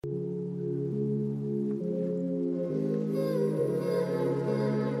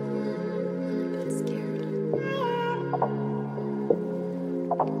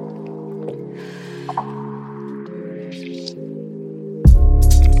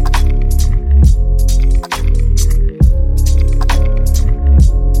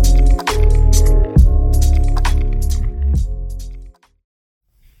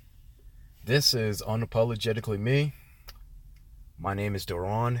This is Unapologetically Me. My name is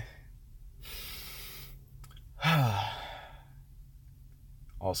Duran,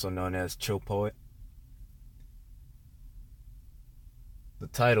 also known as Chill Poet. The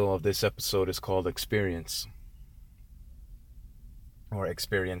title of this episode is called Experience. Or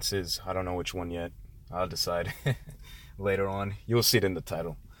Experiences. I don't know which one yet. I'll decide later on. You'll see it in the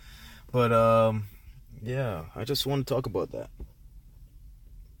title. But, yeah, I just want to talk about that.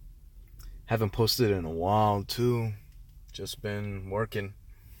 Haven't posted in a while, too. Just been working,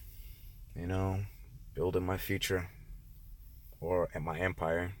 building my future. Or at my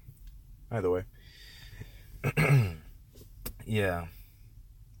empire. Either way. Yeah.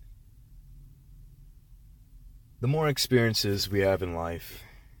 The more experiences we have in life,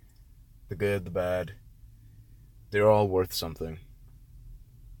 the good, the bad, they're all worth something.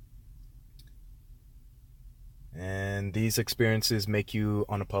 And these experiences make you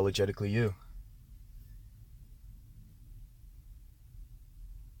unapologetically you.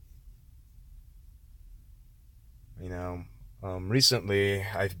 Recently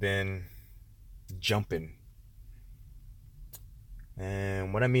I've been jumping.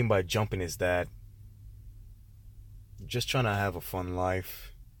 And what I mean by jumping is that just trying to have a fun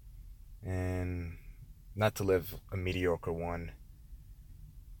life and not to live a mediocre one.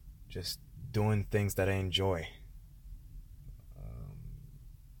 Just doing things that I enjoy. Um,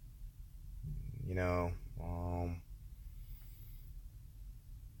 you know, um,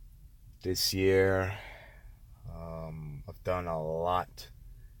 this year I've done a lot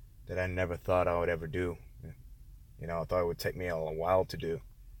that I never thought I would ever do. I thought it would take me a while to do.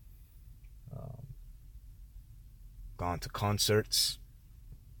 Um, Gone to concerts.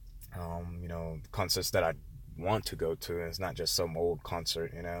 Concerts that I want to go to. It's not just some old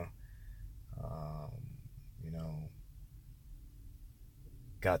concert, Um, you know,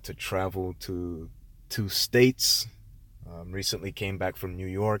 got to travel to 2 states. Recently came back from New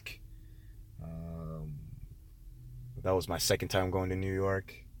York. Um, that was my second time going to New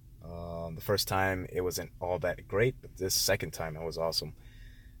York. The first time it wasn't all that great, but this second time it was awesome.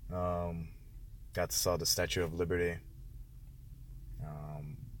 Um, Got to saw the Statue of Liberty.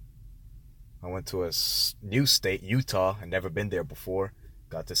 Um, I went to a new state, Utah. I'd never been there before.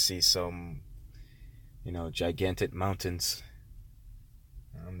 Got to see some, gigantic mountains.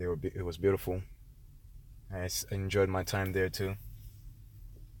 It was beautiful. I enjoyed my time there too.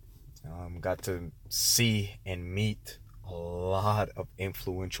 Got to see and meet a lot of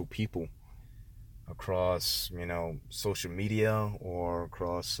influential people across, social media or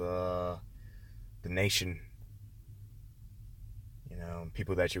across the nation.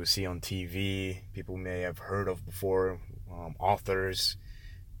 People that you would see on TV, people may have heard of before, authors,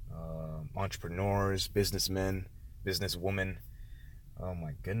 entrepreneurs, businessmen, businesswomen. Oh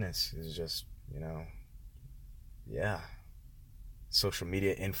my goodness, it's just, yeah. Social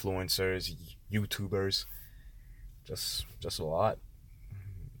media influencers, YouTubers, just a lot.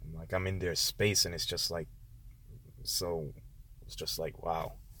 Like I'm in their space and it's just like, so it's just like,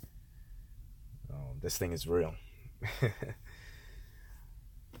 wow, this thing is real.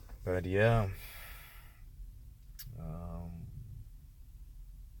 But yeah, um,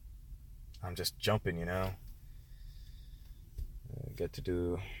 I'm just jumping, get to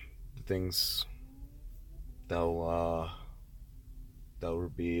do the things that will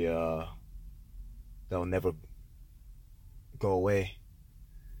be that will never go away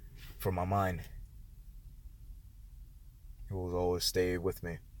from my mind. It will always stay with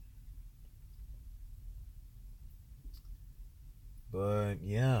me. But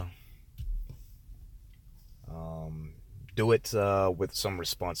yeah, do it with some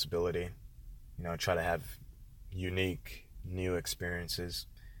responsibility. Try to have unique, new experiences.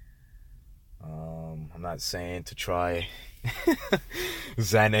 I'm not saying to try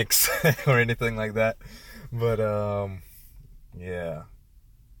Xanax or anything like that, but yeah,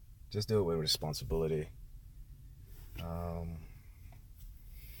 just do it with responsibility.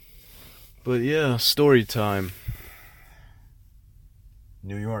 But yeah, story time.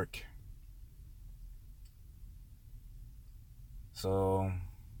 New York. So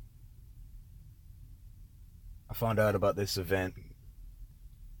I found out about this event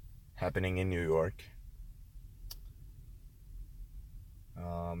happening in New York.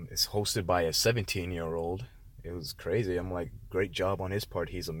 It's hosted by a 17-year-old. It was crazy. I'm like, great job on his part.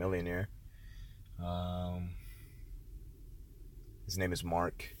 He's a millionaire. His name is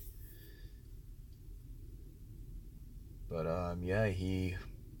Mark. But yeah,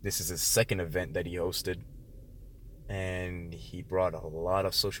 this is his second event that he hosted, and he brought a lot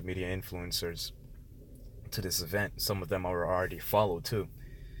of social media influencers to this event. Some of them are already followed too.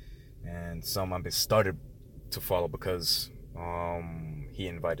 and some I've started to follow because he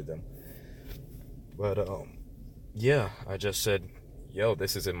invited them. But yeah, I just said, yo,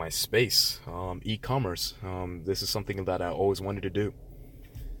 this is in my space. E-commerce. This is something that I always wanted to do.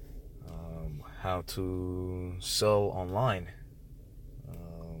 How to sell online.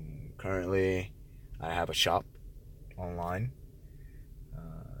 Currently, I have a shop online.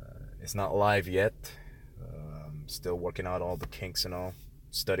 It's not live yet. I'm still working out all the kinks and all,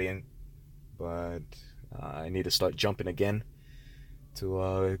 studying. But I need to start jumping again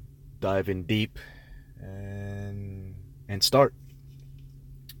to dive in deep and start.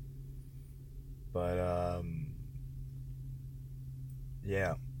 But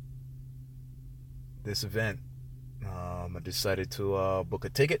yeah, this event, I decided to book a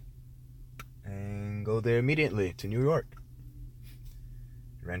ticket and go there immediately to New York.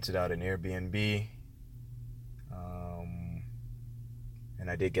 Rented out an Airbnb, and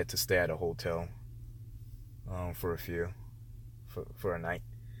I did get to stay at a hotel for a night.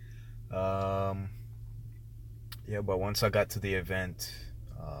 Yeah, but once I got to the event,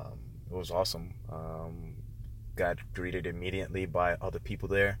 it was awesome. Got greeted immediately by other people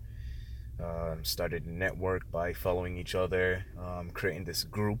there. Started to network by following each other, creating this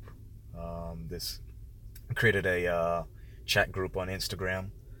group. Created a chat group on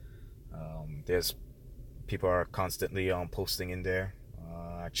Instagram. There's people are constantly posting in there.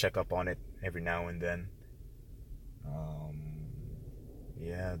 I check up on it every now and then.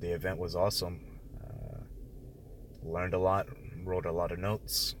 Yeah, the event was awesome. Learned a lot, wrote a lot of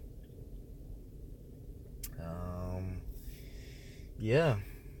notes. Yeah,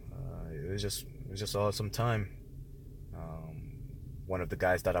 it was just awesome time. One of the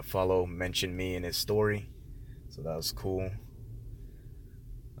guys that I follow mentioned me in his story, so that was cool.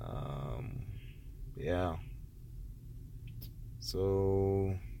 Yeah.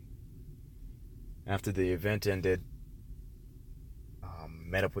 So after the event ended,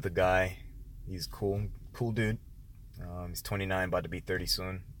 met up with a guy. He's cool dude. He's 29, about to be 30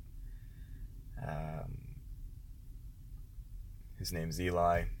 soon. His name's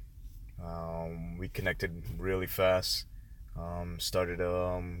Eli. We connected really fast. Started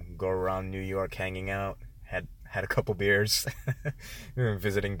to go around New York hanging out. Had a couple beers. We were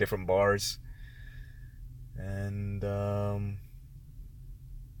visiting different bars. And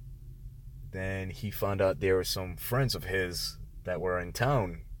then he found out there were some friends of his that were in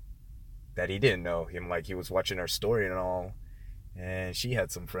town that he didn't know. He was watching our story and all. And she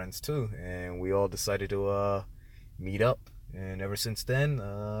had some friends too. And we all decided to meet up. And ever since then,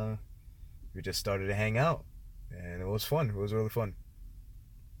 we just started to hang out. And it was fun. It was really fun.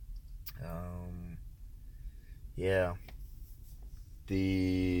 Yeah.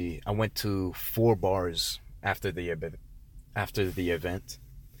 I went to 4 bars after the event.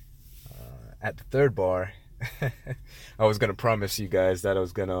 At the 3rd bar, I was gonna promise you guys that I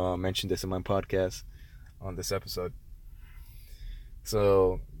was gonna mention this in my podcast on this episode.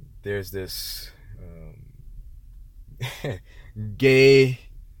 So there's this gay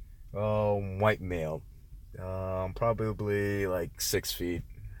white male, probably like 6 feet,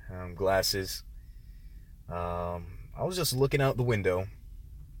 glasses. I was just looking out the window,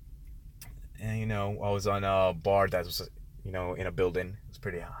 and I was on a bar that was in a building. It was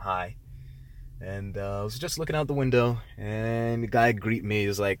pretty high, and I was just looking out the window, and the guy greeted me. He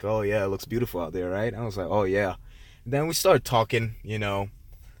was like, "Oh yeah, it looks beautiful out there, right?" I was like, "Oh yeah." And then we started talking.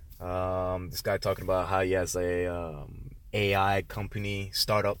 This guy talking about how he has a AI company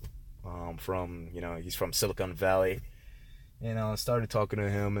startup from he's from Silicon Valley. I started talking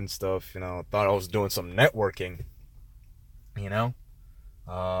to him and stuff. Thought I was doing some networking.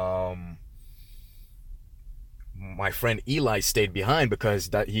 My friend Eli stayed behind because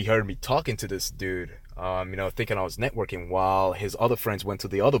he heard me talking to this dude. Thinking I was networking while his other friends went to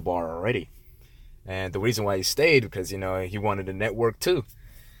the other bar already. And the reason why he stayed because he wanted to network too.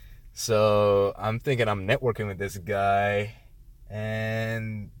 So I'm thinking I'm networking with this guy,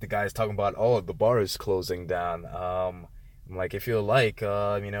 and the guy's talking about, oh, the bar is closing down. I'm like, if you like,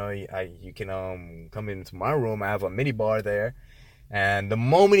 you can come into my room. I have a mini bar there. And the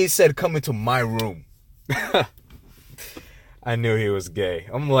moment he said come into my room, I knew he was gay.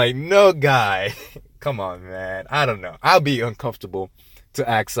 I'm like, no, guy, come on, man. I don't know. I'll be uncomfortable to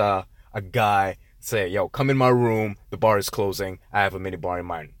ask a guy, say, yo, come in my room. The bar is closing. I have a mini bar in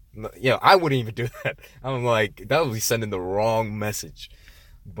mine. I wouldn't even do that. I'm like, that would be sending the wrong message.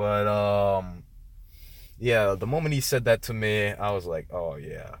 But yeah, the moment he said that to me, I was like, oh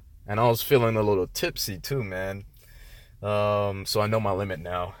yeah. And I was feeling a little tipsy too, man. So I know my limit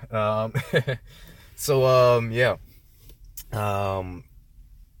now. Yeah.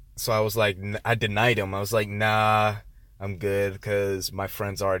 So I was like, I denied him. I was like, nah, I'm good, because my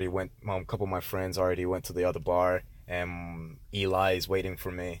friends already went. A couple of my friends already went to the other bar, and Eli is waiting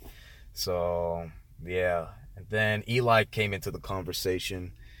for me. So yeah. And then Eli came into the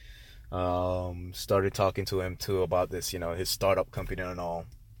conversation. Started talking to him too about this, his startup company and all.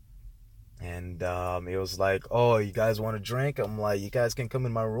 And he was like, "Oh, you guys want a drink?" I'm like, "You guys can come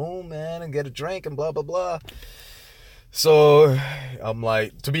in my room, man, and get a drink and blah blah blah." So I'm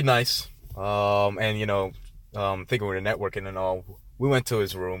like, to be nice, and thinking we were networking and all, we went to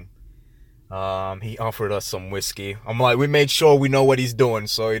his room. He offered us some whiskey. I'm like, we made sure we know what he's doing,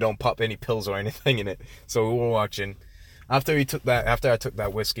 so he don't pop any pills or anything in it. So we were watching. After I took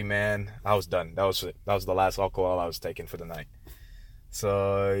that whiskey, man, I was done. That was it. That was the last alcohol I was taking for the night.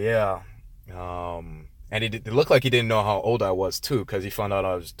 So yeah, and it looked like he didn't know how old I was too, because he found out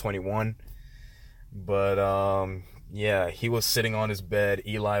I was 21. But yeah, he was sitting on his bed.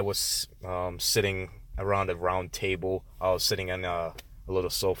 Eli was sitting around a round table. I was sitting on a little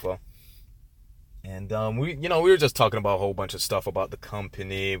sofa. And we were just talking about a whole bunch of stuff about the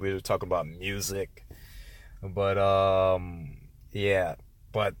company. We were talking about music. But yeah.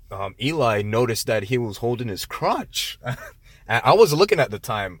 But Eli noticed that he was holding his crotch. I was looking at the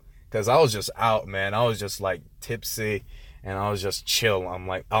time, because I was just out, man. I was just like tipsy, and I was just chill. I'm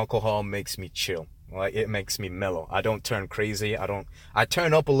like, alcohol makes me chill. Like, it makes me mellow. I don't turn crazy. I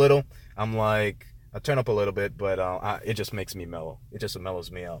turn up a little. I turn up a little bit, but it just makes me mellow. It just mellows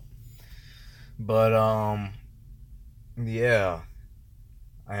me out. But yeah.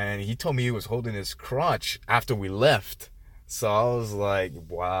 And he told me he was holding his crotch after we left. So I was like,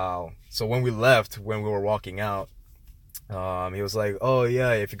 wow. So when we left, when we were walking out, he was like, "Oh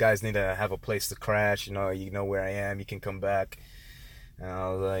yeah, if you guys need to have a place to crash, you know where I am. You can come back." And I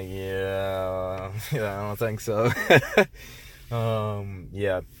was like, "Yeah, yeah, I don't think so."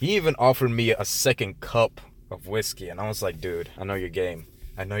 Yeah. He even offered me a second cup of whiskey, and I was like, "Dude, I know your game.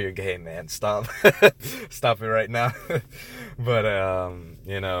 I know your game, man. Stop, stop it right now." But I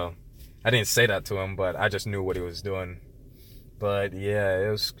didn't say that to him, but I just knew what he was doing. But yeah,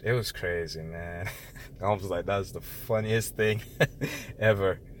 it was crazy, man. I was like, that's the funniest thing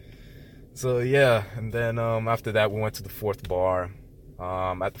ever. So yeah, and then after that we went to the fourth bar.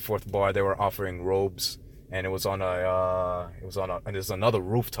 At the fourth bar they were offering robes, and there's another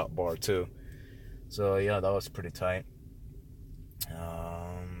rooftop bar too. So yeah, that was pretty tight.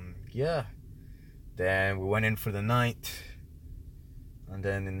 Yeah. Then we went in for the night, and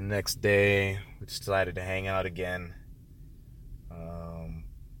then the next day we decided to hang out again.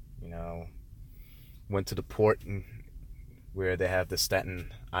 Went to the port where they have the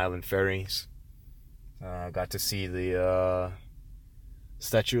Staten Island ferries. Got to see the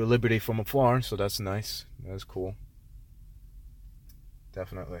Statue of Liberty from afar, so that's nice. That's cool.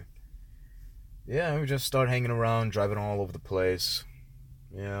 Definitely. Yeah, we just started hanging around, driving all over the place.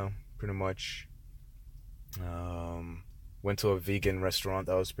 Yeah, pretty much. Went to a vegan restaurant.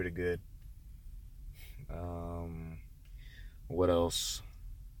 That was pretty good. What else?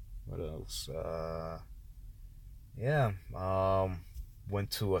 Yeah.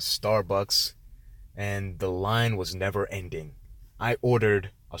 Went to a Starbucks, and the line was never ending. I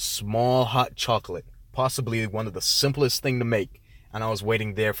ordered a small hot chocolate, possibly one of the simplest thing to make, and I was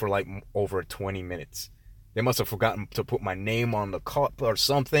waiting there for like over 20 minutes. They must have forgotten to put my name on the cup or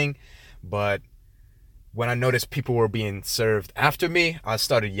something, but when I noticed people were being served after me, I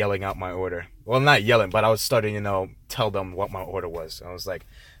started yelling out my order. Well, not yelling, but I was starting, tell them what my order was. I was like,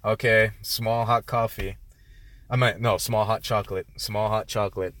 okay, small hot coffee. No, small hot chocolate,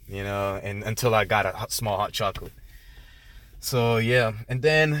 and until I got a small hot chocolate. So, yeah, and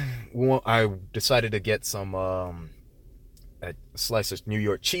then I decided to get some, a slice of New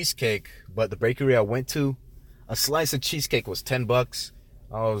York cheesecake, but the bakery I went to, a slice of cheesecake was $10.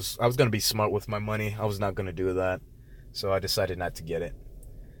 I was going to be smart with my money. I was not going to do that. So I decided not to get it.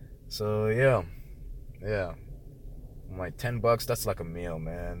 So, yeah. I'm like, $10, that's like a meal,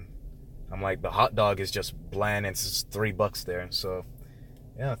 man. I'm like, the hot dog is just bland, and it's just $3 there. So,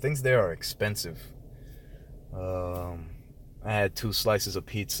 yeah, things there are expensive. I had 2 slices of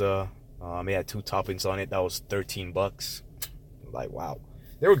pizza. It had 2 toppings on it. That was $13. Like, wow.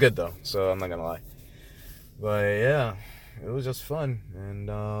 They were good, though, so I'm not going to lie. But, yeah, it was just fun. And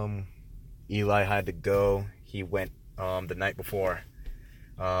Eli had to go. He went the night before.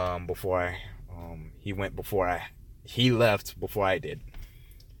 He left before I did.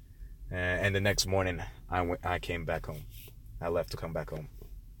 And the next morning, I came back home. I left to come back home.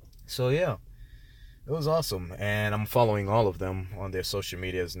 So, yeah. It was awesome, and I'm following all of them on their social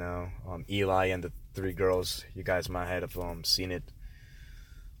medias now. Eli and the 3 girls, you guys might have seen it.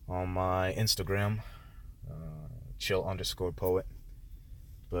 on my Instagram, chill_poet.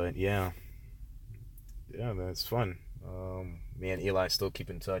 But yeah, that's fun. Me and Eli still keep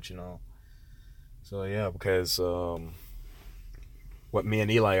in touch and all. So yeah, because what me and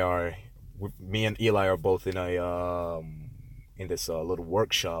Eli are both in in this little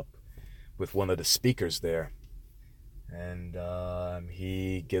workshop with one of the speakers there, and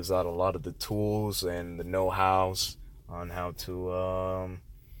he gives out a lot of the tools and the know-hows on how to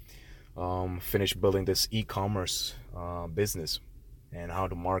finish building this e-commerce business and how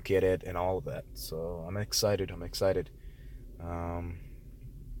to market it and all of that. So I'm excited.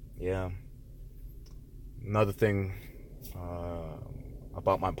 Yeah. Another thing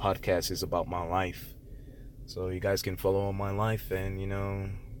about my podcast is about my life. So you guys can follow my life and,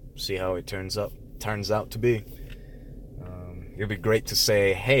 see how it turns out to be. It'd be great to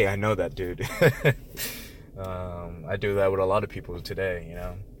say, hey, I know that dude. I do that with a lot of people today,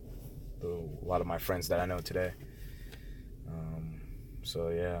 a lot of my friends that I know today. So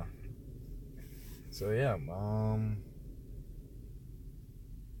yeah,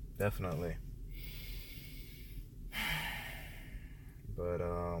 definitely. But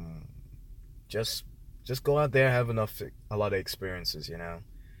just go out there, have a lot of experiences,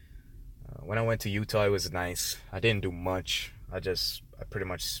 when I went to Utah, it was nice. I didn't do much. I pretty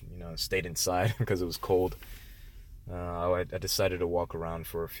much, stayed inside because it was cold. I decided to walk around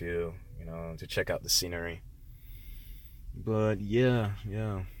for a few, to check out the scenery. But yeah,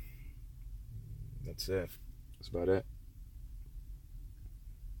 that's it. That's about it.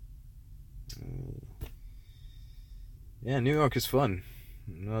 Yeah, New York is fun.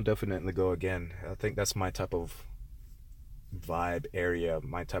 I'll definitely go again. I think that's my type of vibe area,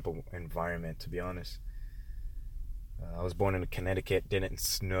 my type of environment, to be honest. I was born in Connecticut, didn't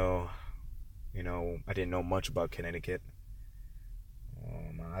snow. I didn't know much about Connecticut.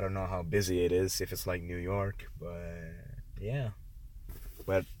 I don't know how busy it is, if it's like New York, but yeah.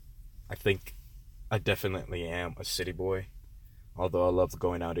 But I think I definitely am a city boy, although I love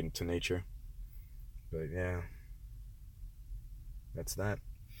going out into nature. But yeah, that's that.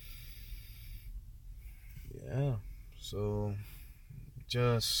 Yeah, so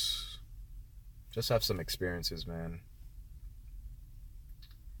just have some experiences, man.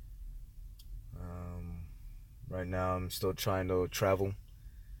 Right now I'm still trying to travel,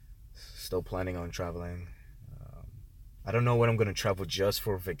 still planning on traveling. I don't know when I'm going to travel just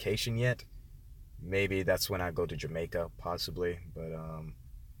for vacation yet. Maybe that's when I go to Jamaica, possibly. But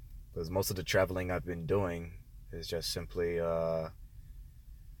because most of the traveling I've been doing is just simply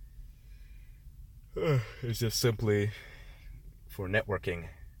for networking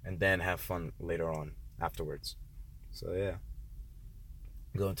and then have fun later on afterwards. So yeah,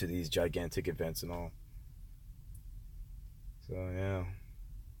 going to these gigantic events and all. So yeah,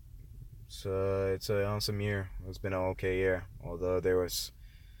 it's an awesome year. It's been an okay year, although there was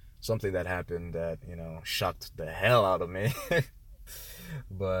something that happened that shocked the hell out of me.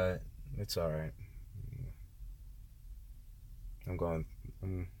 But it's all right.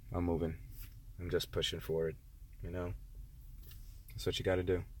 I'm moving. I'm just pushing forward. That's what you got to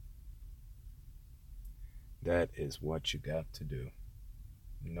do. That is what you got to do.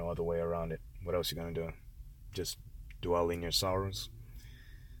 No other way around it. What else you gonna do? Just dwell in your sorrows?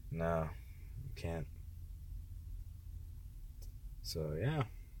 No, you can't. So yeah.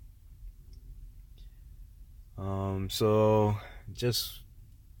 So just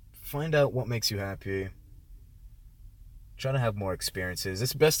find out what makes you happy. Try to have more experiences.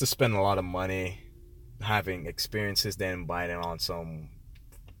 It's best to spend a lot of money having experiences than buying it on some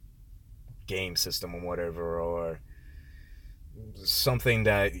game system or whatever, or something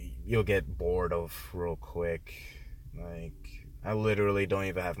that you'll get bored of real quick. Like, I literally don't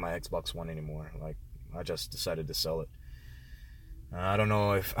even have my Xbox One anymore. Like, I just decided to sell it. I don't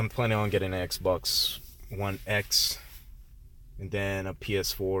know if I'm planning on getting an Xbox One X and then a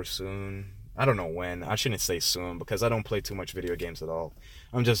PS4 soon. I don't know when. I shouldn't say soon because I don't play too much video games at all.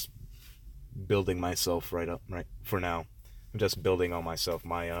 I'm just building myself right for now. I'm just building on myself,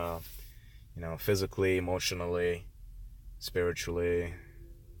 my physically, emotionally, spiritually,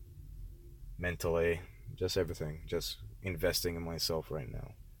 mentally, just everything. Just investing in myself right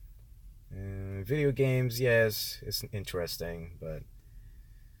now. And video games, yes, it's interesting, but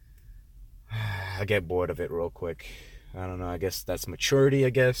I get bored of it real quick. I don't know, I guess that's maturity, I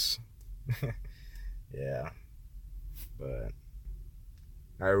guess. Yeah. But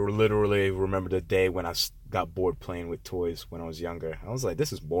I literally remember the day when I got bored playing with toys when I was younger. I was like,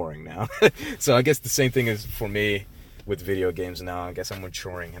 this is boring now. So I guess the same thing is for me with video games now. I guess I'm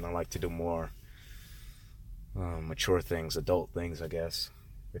maturing and I like to do more mature things, adult things, I guess.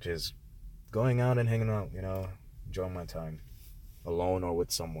 which is going out and hanging out, enjoying my time, alone or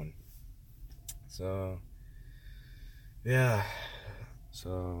with someone. So, yeah.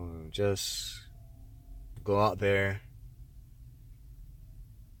 So, just go out there,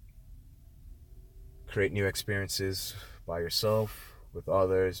 create new experiences by yourself, with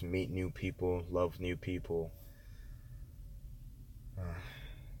others, meet new people, love new people.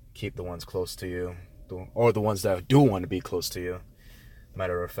 Keep the ones close to you, or the ones that do want to be close to you,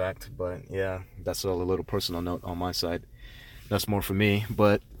 matter of fact. But yeah, that's a little personal note on my side. That's more for me.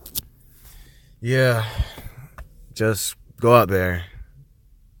 But yeah, just go out there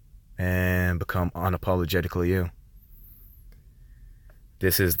and become unapologetically you.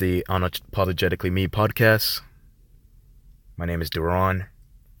 This is the Unapologetically Me podcast. My name is Duran,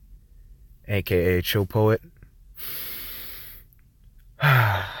 aka Chill Poet.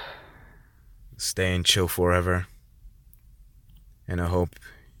 Staying chill forever. And I hope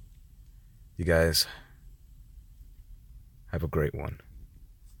you guys have a great one.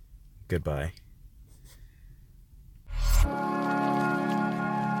 Goodbye.